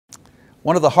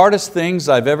One of the hardest things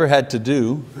I've ever had to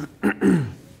do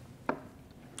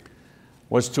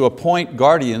was to appoint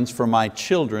guardians for my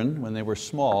children when they were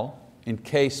small in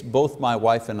case both my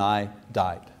wife and I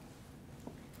died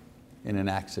in an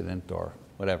accident or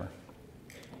whatever.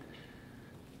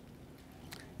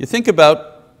 You think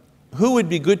about who would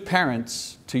be good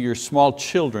parents to your small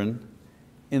children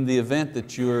in the event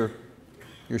that you're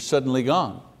suddenly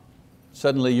gone.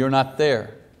 Suddenly you're not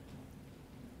there.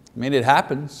 I mean, it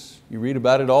happens. You read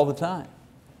about it all the time.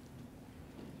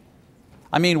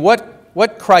 I mean,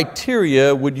 what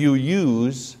criteria would you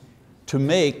use to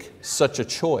make such a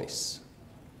choice?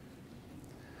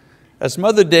 As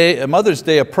Mother's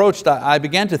Day approached, I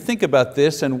began to think about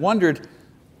this and wondered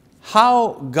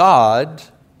how God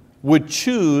would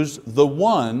choose the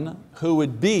one who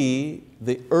would be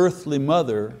the earthly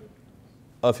mother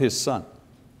of His Son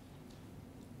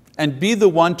and be the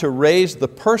one to raise the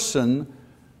person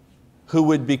who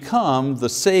would become the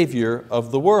Savior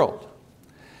of the world.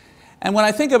 And when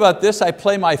I think about this, I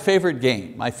play my favorite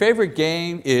game. My favorite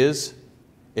game is,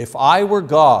 if I were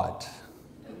God.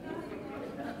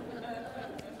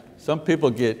 Some people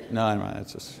get, no,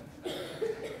 that's just.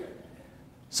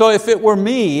 So if it were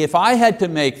me, if I had to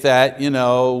make that,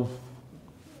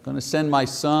 going to send my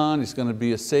son, he's going to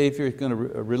be a savior, he's going to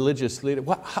be a religious leader.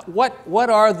 What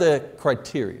are the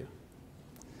criteria?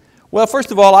 Well,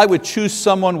 first of all, I would choose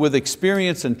someone with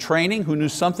experience and training who knew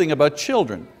something about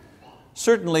children.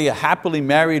 Certainly a happily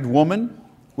married woman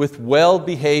with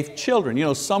well-behaved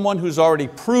children, someone who's already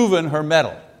proven her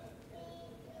mettle.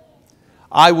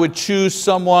 I would choose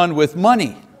someone with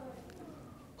money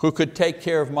who could take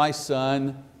care of my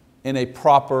son in a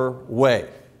proper way.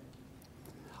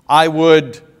 I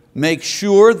would make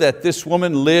sure that this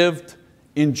woman lived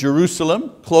in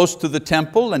Jerusalem, close to the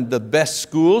temple and the best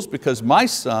schools, because my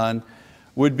son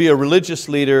would be a religious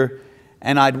leader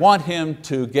and I'd want him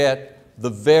to get the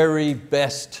very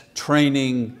best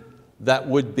training that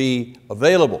would be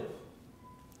available.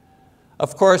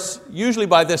 Of course, usually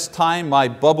by this time my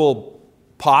bubble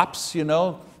pops,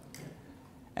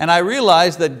 and I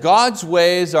realize that God's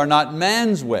ways are not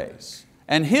man's ways,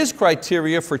 and His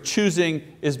criteria for choosing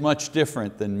is much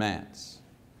different than man's.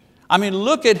 I mean,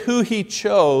 look at who He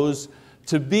chose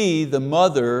to be the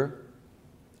mother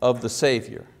of the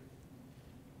Savior.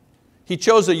 He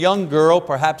chose a young girl,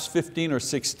 perhaps 15 or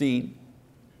 16,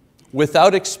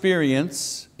 without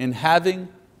experience in having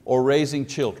or raising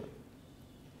children.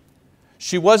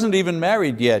 She wasn't even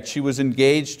married yet. She was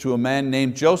engaged to a man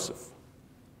named Joseph.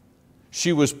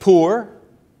 She was poor.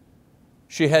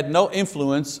 She had no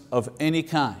influence of any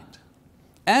kind.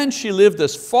 And she lived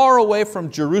as far away from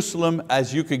Jerusalem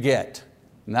as you could get,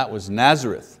 and that was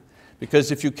Nazareth.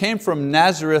 Because if you came from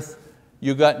Nazareth,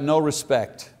 you got no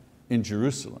respect in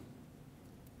Jerusalem.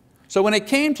 So when it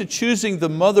came to choosing the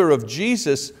mother of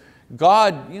Jesus,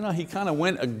 God, He kind of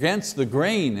went against the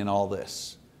grain in all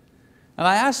this. And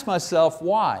I asked myself,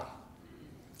 why?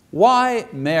 Why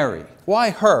Mary? Why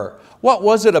her? What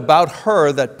was it about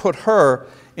her that put her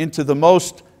into the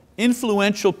most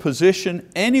influential position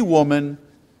any woman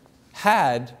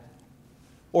had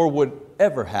or would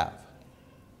ever have?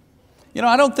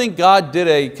 I don't think God did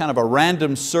a kind of a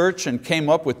random search and came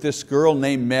up with this girl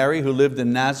named Mary who lived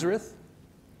in Nazareth.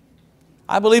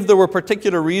 I believe there were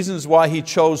particular reasons why He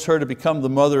chose her to become the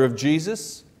mother of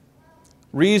Jesus.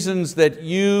 Reasons that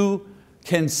you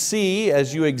can see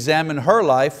as you examine her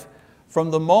life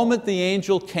from the moment the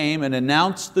angel came and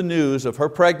announced the news of her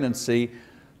pregnancy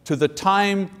to the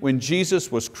time when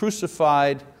Jesus was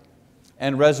crucified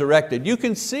and resurrected. You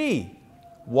can see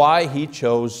why He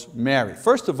chose Mary.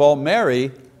 First of all,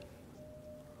 Mary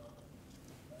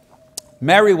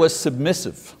was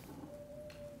submissive.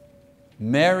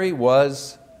 Mary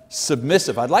was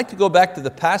submissive. I'd like to go back to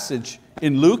the passage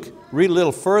in Luke, read a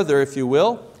little further if you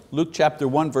will. Luke chapter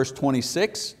 1 verse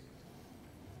 26.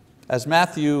 As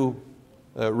Matthew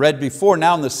read before,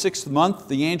 now in the 6th month,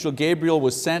 the angel Gabriel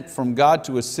was sent from God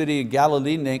to a city in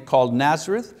Galilee called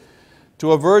Nazareth,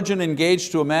 to a virgin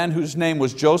engaged to a man whose name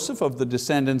was Joseph, of the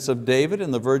descendants of David,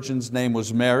 and the virgin's name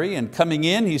was Mary. And coming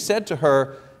in, he said to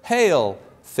her, "Hail,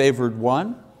 favored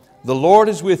one, the Lord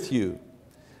is with you."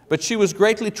 But she was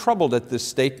greatly troubled at this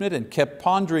statement and kept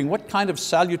pondering what kind of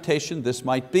salutation this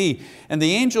might be. And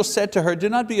the angel said to her, "Do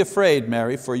not be afraid,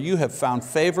 Mary, for you have found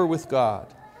favor with God.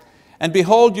 And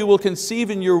behold, you will conceive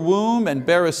in your womb and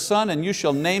bear a son, and you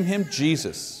shall name him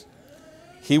Jesus.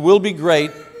 He will be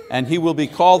great, and he will be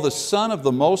called the Son of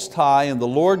the Most High, and the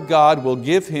Lord God will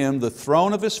give him the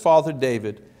throne of his father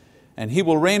David, and he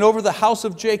will reign over the house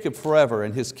of Jacob forever,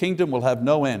 and his kingdom will have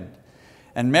no end."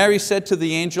 And Mary said to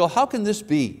the angel, "How can this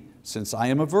be, since I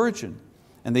am a virgin?"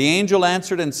 And the angel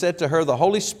answered and said to her, the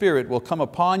Holy Spirit will come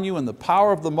upon you, and the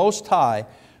power of the Most High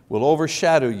will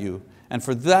overshadow you. And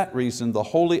for that reason the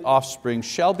holy offspring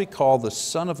shall be called the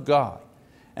Son of God.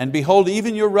 And behold,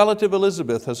 even your relative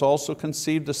Elizabeth has also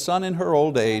conceived a son in her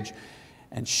old age,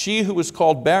 and she who was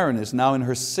called barren is now in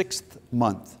her 6th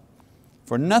month.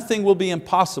 For nothing will be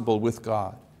impossible with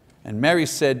God. And Mary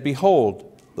said,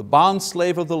 behold, the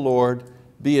bondslave of the Lord,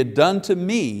 be it done to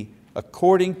me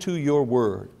according to your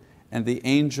word. And the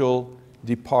angel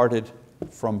departed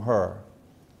from her.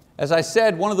 As I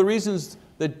said, one of the reasons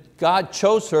that God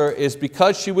chose her is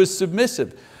because she was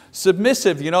submissive.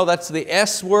 Submissive, that's the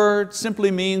S word, simply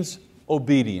means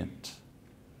obedient.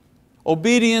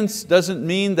 Obedience doesn't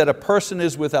mean that a person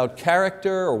is without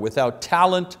character or without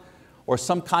talent or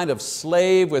some kind of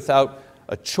slave without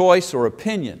a choice or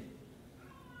opinion.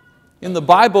 In the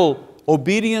Bible,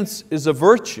 obedience is a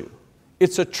virtue.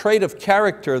 It's a trait of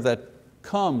character that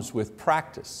comes with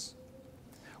practice.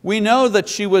 We know that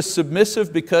she was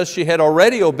submissive because she had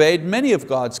already obeyed many of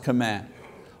God's commands.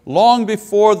 Long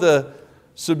before the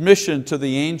submission to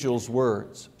the angel's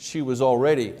words, she was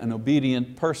already an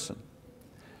obedient person.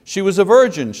 She was a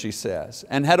virgin, she says,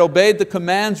 and had obeyed the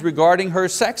commands regarding her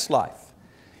sex life,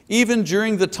 even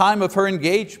during the time of her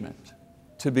engagement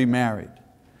to be married.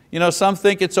 Some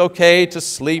think it's okay to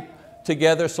sleep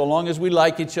together so long as we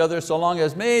like each other, so long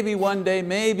as maybe one day,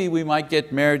 maybe we might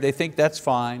get married. They think that's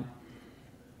fine.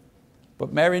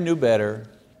 But Mary knew better,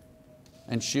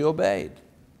 and she obeyed.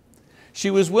 She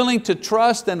was willing to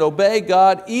trust and obey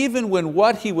God even when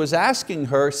what He was asking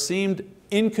her seemed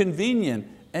inconvenient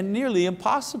and nearly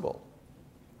impossible.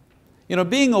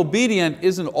 Being obedient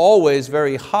isn't always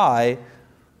very high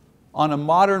on a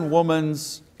modern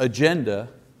woman's agenda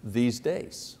these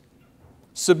days.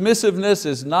 Submissiveness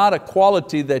is not a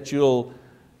quality that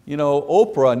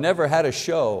Oprah never had a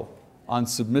show on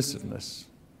submissiveness.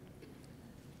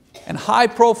 And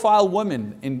high-profile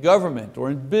women in government or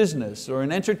in business or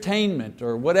in entertainment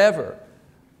or whatever,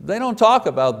 they don't talk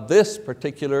about this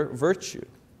particular virtue.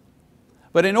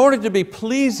 But in order to be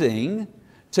pleasing,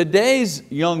 today's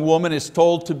young woman is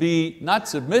told to be not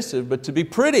submissive, but to be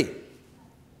pretty.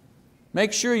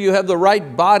 Make sure you have the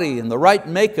right body and the right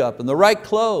makeup and the right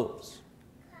clothes.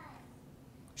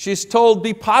 She's told,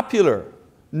 be popular,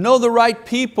 know the right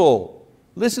people,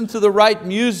 listen to the right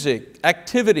music,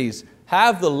 activities,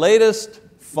 have the latest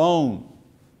phone.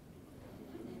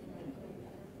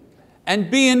 And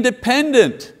be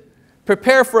independent.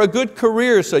 Prepare for a good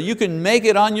career so you can make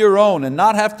it on your own and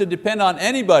not have to depend on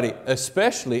anybody,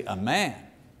 especially a man.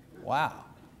 Wow.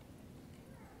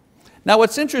 Now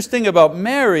what's interesting about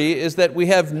Mary is that we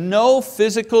have no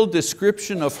physical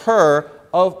description of her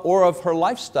or of her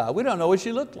lifestyle. We don't know what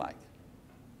she looked like.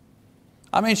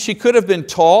 She could have been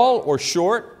tall or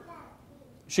short.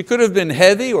 She could have been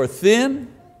heavy or thin.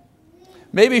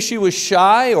 Maybe she was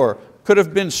shy or could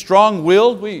have been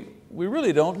strong-willed. We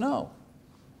really don't know.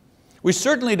 We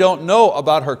certainly don't know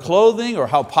about her clothing or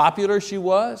how popular she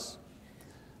was.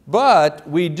 But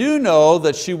we do know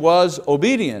that she was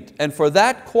obedient. And for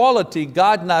that quality,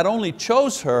 God not only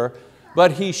chose her,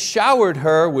 but He showered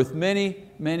her with many,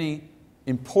 many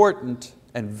important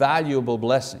and valuable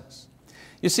blessings.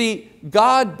 You see,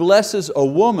 God blesses a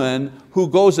woman who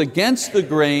goes against the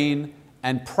grain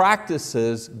and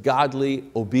practices godly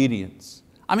obedience.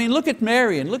 Look at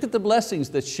Mary and look at the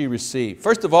blessings that she received.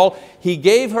 First of all, He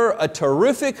gave her a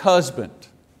terrific husband.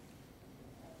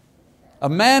 A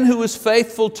man who was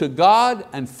faithful to God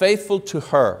and faithful to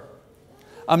her.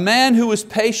 A man who was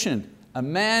patient, a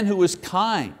man who was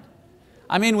kind.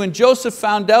 When Joseph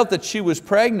found out that she was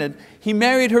pregnant, he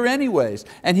married her anyways,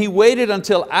 and he waited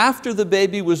until after the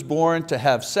baby was born to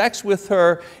have sex with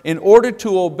her in order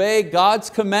to obey God's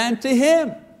command to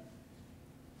him.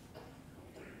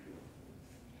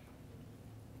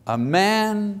 A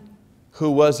man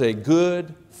who was a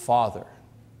good father.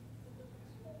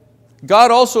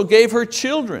 God also gave her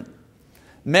children.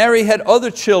 Mary had other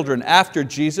children after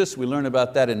Jesus. We learn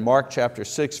about that in Mark chapter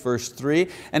 6, verse 3.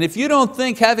 And if you don't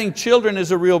think having children is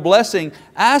a real blessing,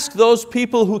 ask those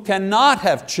people who cannot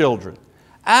have children.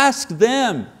 Ask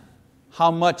them how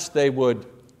much they would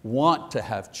want to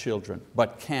have children,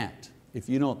 but can't, if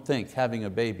you don't think having a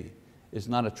baby is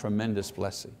not a tremendous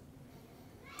blessing.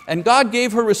 And God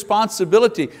gave her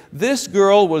responsibility. This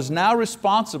girl was now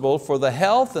responsible for the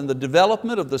health and the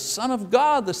development of the Son of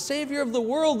God, the Savior of the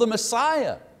world, the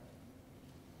Messiah.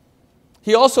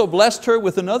 He also blessed her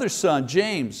with another son,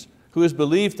 James, who is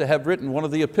believed to have written one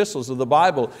of the epistles of the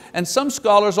Bible. And some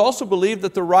scholars also believe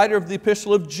that the writer of the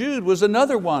epistle of Jude was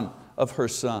another one of her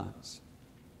sons.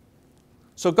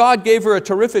 So God gave her a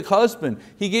terrific husband.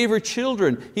 He gave her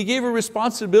children. He gave her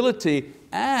responsibility,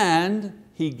 and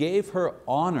He gave her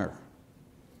honor.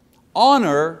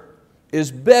 Honor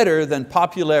is better than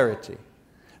popularity,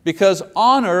 because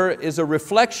honor is a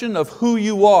reflection of who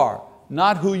you are,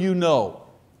 not who you know.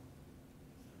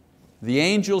 The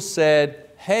angel said,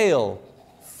 "Hail,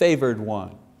 favored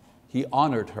one." He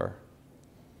honored her.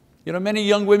 You know, many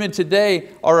young women today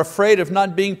are afraid of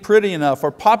not being pretty enough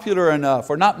or popular enough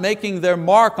or not making their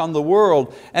mark on the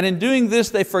world. And in doing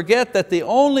this, they forget that the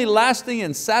only lasting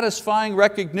and satisfying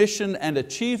recognition and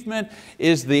achievement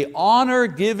is the honor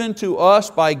given to us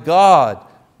by God,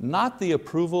 not the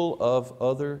approval of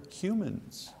other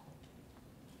humans.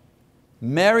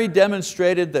 Mary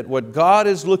demonstrated that what God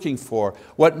is looking for,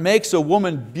 what makes a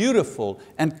woman beautiful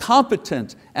and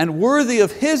competent and worthy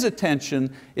of His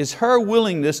attention, is her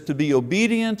willingness to be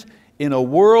obedient in a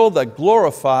world that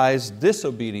glorifies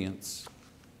disobedience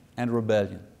and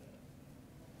rebellion.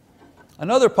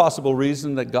 Another possible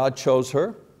reason that God chose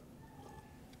her: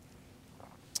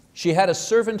 she had a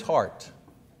servant heart.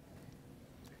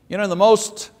 You know, in the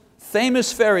most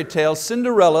famous fairy tale,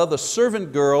 Cinderella, the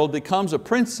servant girl, becomes a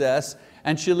princess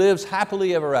and she lives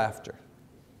happily ever after.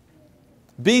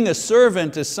 Being a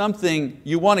servant is something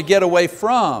you want to get away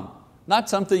from, not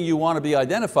something you want to be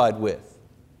identified with.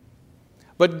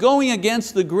 But going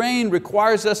against the grain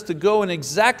requires us to go in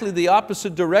exactly the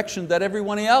opposite direction that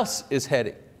everyone else is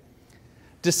heading.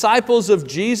 Disciples of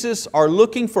Jesus are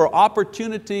looking for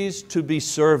opportunities to be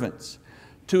servants,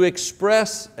 to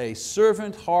express a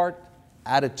servant heart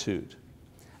attitude.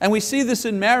 And we see this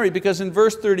in Mary, because in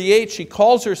verse 38 she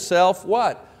calls herself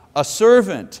what? A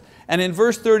servant. And in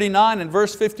verse 39 and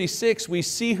verse 56 we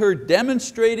see her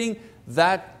demonstrating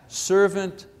that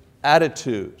servant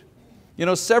attitude. You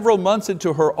know, several months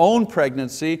into her own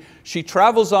pregnancy, she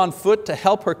travels on foot to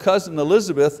help her cousin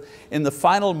Elizabeth in the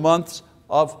final months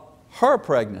of her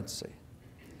pregnancy.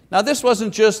 Now this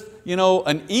wasn't just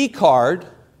an e-card.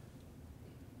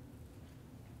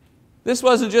 This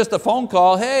wasn't just a phone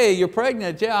call. "Hey, you're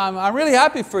pregnant. Yeah, I'm really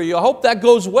happy for you. I hope that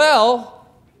goes well."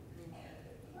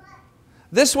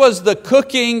 This was the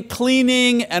cooking,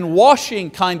 cleaning, and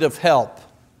washing kind of help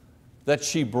that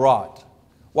she brought,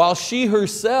 while she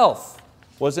herself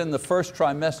was in the first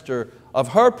trimester of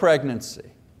her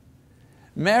pregnancy.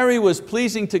 Mary was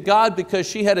pleasing to God because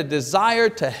she had a desire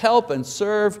to help and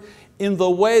serve in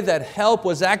the way that help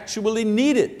was actually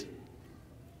needed.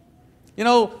 You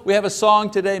know, we have a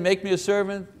song today, "Make me a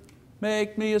servant,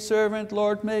 make me a servant,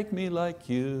 Lord, make me like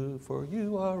you, for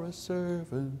you are a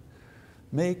servant,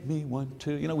 make me one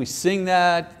too." You know, we sing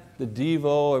that, the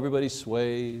Devo, everybody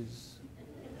sways.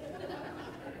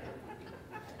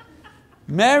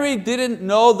 Mary didn't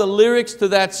know the lyrics to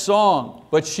that song,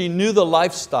 but she knew the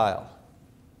lifestyle.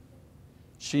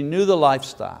 She knew the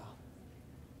lifestyle.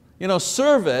 You know,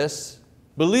 service,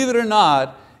 believe it or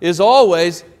not, is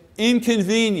always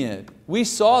inconvenient. We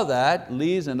saw that,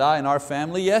 Lise and I and our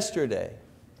family, yesterday.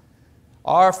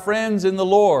 Our friends in the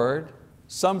Lord,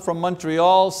 some from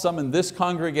Montreal, some in this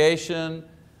congregation,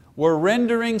 were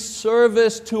rendering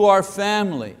service to our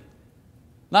family.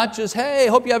 Not just, "Hey,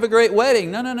 hope you have a great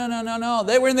wedding." No.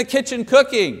 They were in the kitchen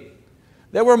cooking.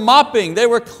 They were mopping, they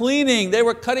were cleaning, they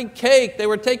were cutting cake, they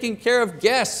were taking care of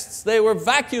guests, they were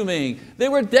vacuuming, they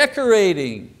were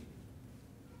decorating.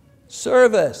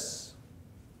 Service.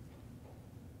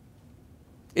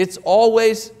 It's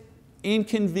always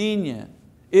inconvenient.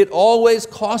 It always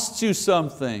costs you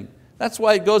something. That's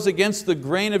why it goes against the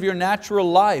grain of your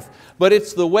natural life. But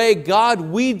it's the way God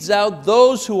weeds out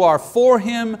those who are for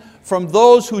Him from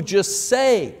those who just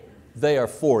say they are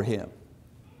for Him.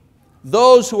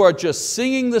 Those who are just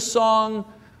singing the song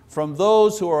from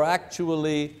those who are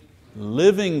actually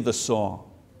living the song.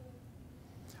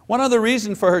 One other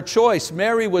reason for her choice: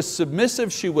 Mary was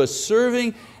submissive, she was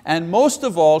serving, and most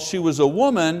of all, she was a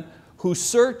woman who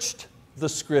searched the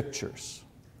Scriptures.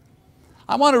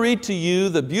 I want to read to you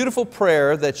the beautiful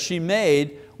prayer that she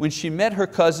made when she met her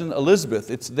cousin Elizabeth.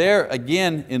 It's there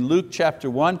again in Luke chapter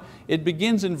 1. It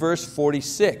begins in verse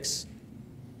 46.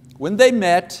 When they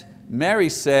met, Mary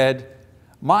said,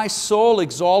 "My soul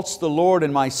exalts the Lord,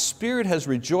 and my spirit has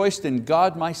rejoiced in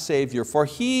God my Savior, for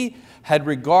He had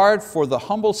regard for the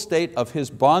humble state of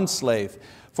His bondslave.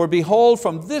 For behold,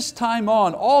 from this time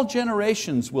on, all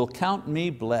generations will count me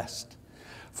blessed.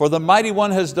 For the Mighty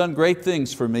One has done great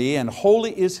things for me, and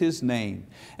holy is His name.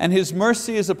 And His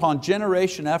mercy is upon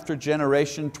generation after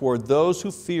generation toward those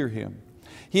who fear Him.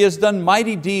 He has done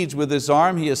mighty deeds with His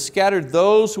arm. He has scattered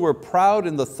those who are proud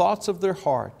in the thoughts of their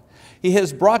heart. He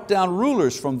has brought down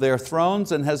rulers from their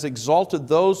thrones and has exalted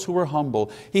those who are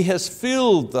humble. He has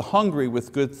filled the hungry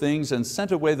with good things and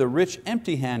sent away the rich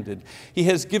empty-handed. He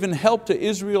has given help to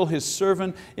Israel His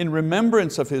servant in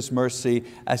remembrance of His mercy,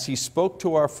 as He spoke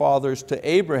to our fathers, to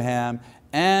Abraham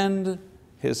and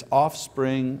his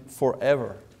offspring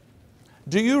forever.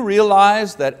 Do you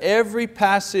realize that every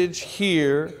passage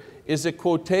here is a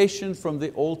quotation from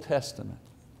the Old Testament?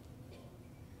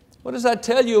 What does that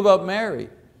tell you about Mary?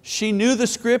 She knew the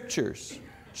Scriptures.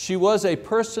 She was a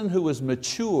person who was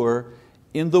mature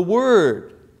in the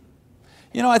Word.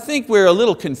 You know, I think we're a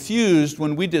little confused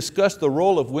when we discuss the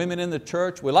role of women in the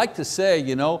church. We like to say,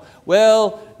 biblically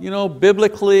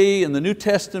in the New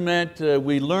Testament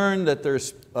we learn that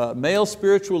there's male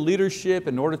spiritual leadership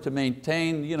in order to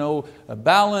maintain a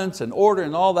balance and order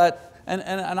and all that.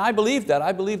 And I believe that.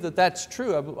 I believe that that's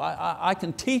true. I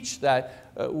can teach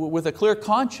that with a clear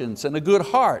conscience and a good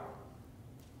heart.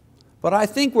 But I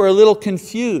think we're a little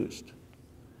confused.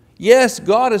 Yes,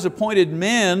 God has appointed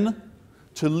men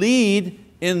to lead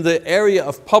in the area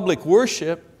of public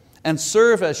worship and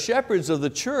serve as shepherds of the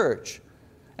church.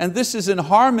 And this is in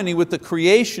harmony with the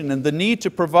creation and the need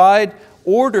to provide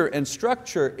order and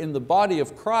structure in the body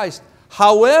of Christ.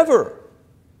 However,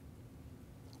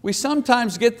 we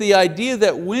sometimes get the idea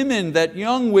that women, that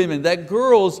young women, that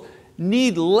girls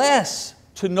need less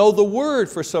to know the Word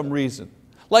for some reason.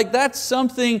 Like that's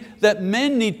something that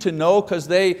men need to know because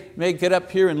they may get up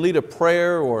here and lead a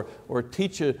prayer or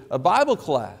teach a Bible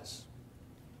class.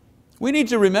 We need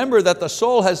to remember that the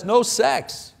soul has no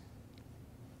sex.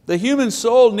 The human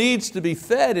soul needs to be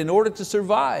fed in order to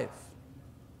survive.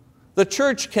 The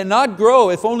church cannot grow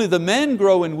if only the men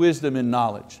grow in wisdom and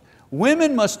knowledge.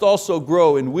 Women must also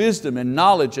grow in wisdom and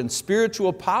knowledge and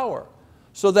spiritual power,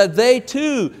 so that they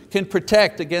too can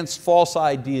protect against false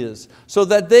ideas, so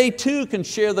that they too can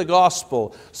share the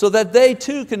gospel, so that they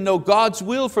too can know God's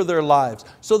will for their lives,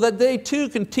 so that they too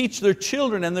can teach their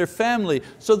children and their family,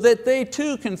 so that they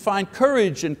too can find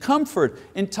courage and comfort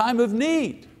in time of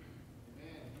need.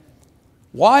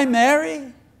 Why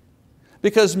Mary?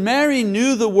 Because Mary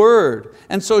knew the Word,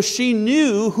 and so she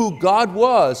knew who God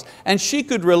was, and she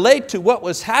could relate to what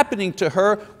was happening to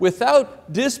her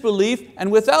without disbelief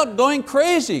and without going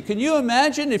crazy. Can you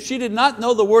imagine if she did not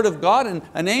know the Word of God and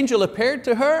an angel appeared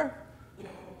to her?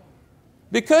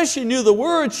 Because she knew the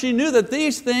Word, she knew that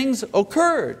these things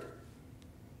occurred.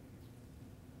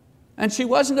 And she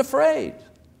wasn't afraid.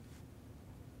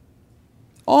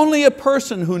 Only a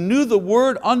person who knew the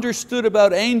Word understood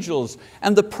about angels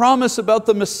and the promise about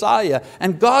the Messiah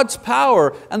and God's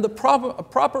power and the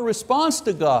proper response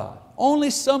to God.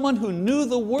 Only someone who knew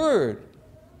the Word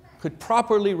could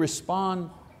properly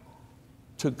respond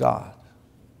to God.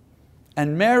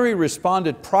 And Mary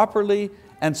responded properly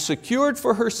and secured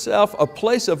for herself a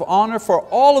place of honor for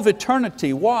all of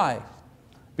eternity. Why?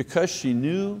 Because she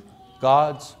knew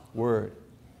God's Word.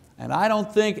 And I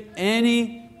don't think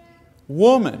any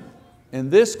woman in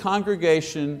this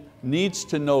congregation needs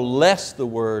to know less the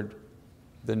Word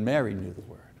than Mary knew the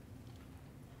Word.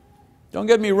 Don't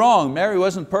get me wrong, Mary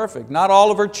wasn't perfect. Not all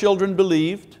of her children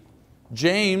believed.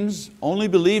 James only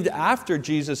believed after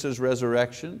Jesus'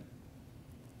 resurrection.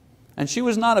 And she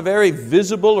was not a very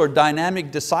visible or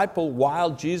dynamic disciple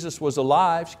while Jesus was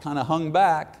alive. She kind of hung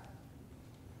back.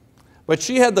 But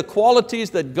she had the qualities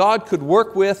that God could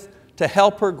work with to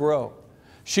help her grow.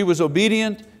 She was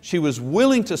obedient, she was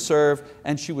willing to serve,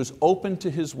 and she was open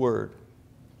to His Word.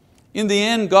 In the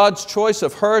end, God's choice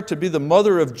of her to be the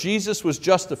mother of Jesus was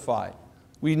justified.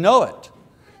 We know it.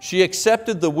 She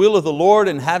accepted the will of the Lord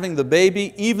in having the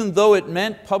baby, even though it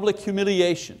meant public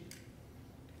humiliation.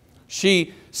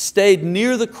 She stayed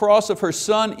near the cross of her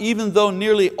Son, even though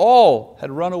nearly all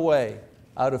had run away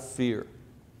out of fear.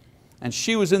 And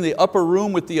she was in the upper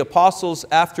room with the apostles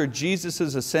after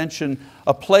Jesus' ascension,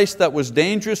 a place that was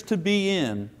dangerous to be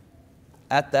in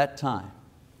at that time.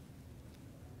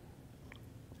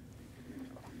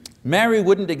 Mary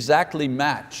wouldn't exactly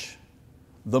match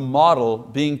the model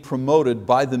being promoted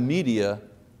by the media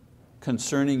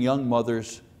concerning young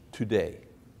mothers today.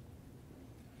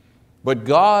 But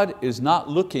God is not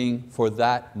looking for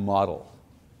that model.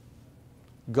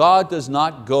 God does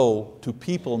not go to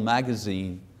People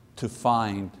magazine to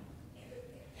find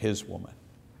His woman.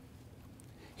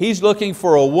 He's looking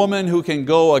for a woman who can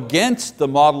go against the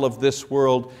model of this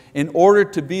world in order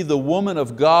to be the woman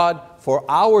of God for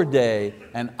our day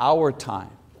and our time.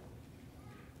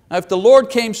 Now, if the Lord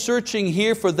came searching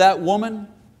here for that woman,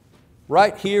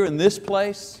 right here in this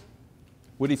place,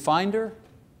 would He find her?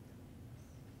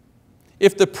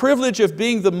 If the privilege of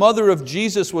being the mother of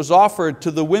Jesus was offered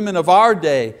to the women of our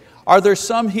day, Are there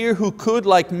some here who could,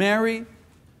 like Mary,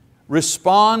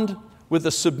 respond with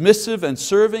a submissive and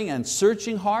serving and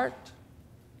searching heart?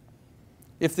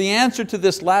 If the answer to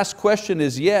this last question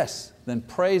is yes, then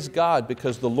praise God,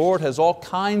 because the Lord has all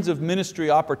kinds of ministry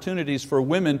opportunities for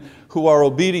women who are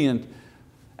obedient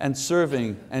and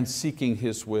serving and seeking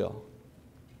His will.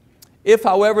 If,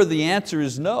 however, the answer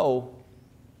is no,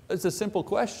 it's a simple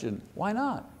question. Why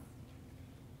not?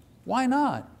 Why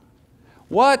not?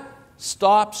 What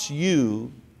stops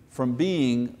you from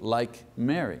being like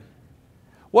Mary?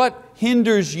 What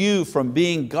hinders you from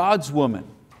being God's woman?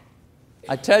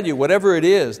 I tell you, whatever it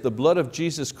is, the blood of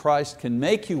Jesus Christ can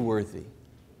make you worthy.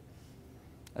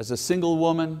 As a single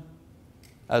woman,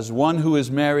 as one who is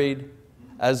married,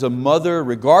 as a mother,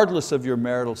 regardless of your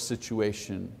marital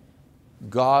situation,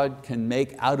 God can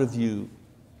make out of you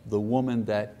the woman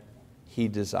that He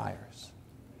desires.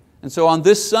 And so on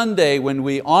this Sunday, when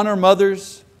we honor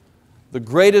mothers, the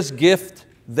greatest gift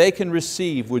they can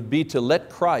receive would be to let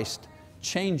Christ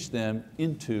change them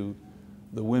into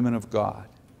the women of God.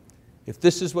 If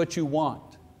this is what you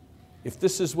want, if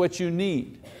this is what you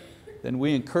need, then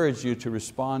we encourage you to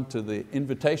respond to the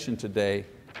invitation today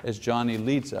as Johnny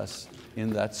leads us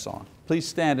in that song. Please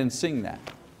stand and sing that.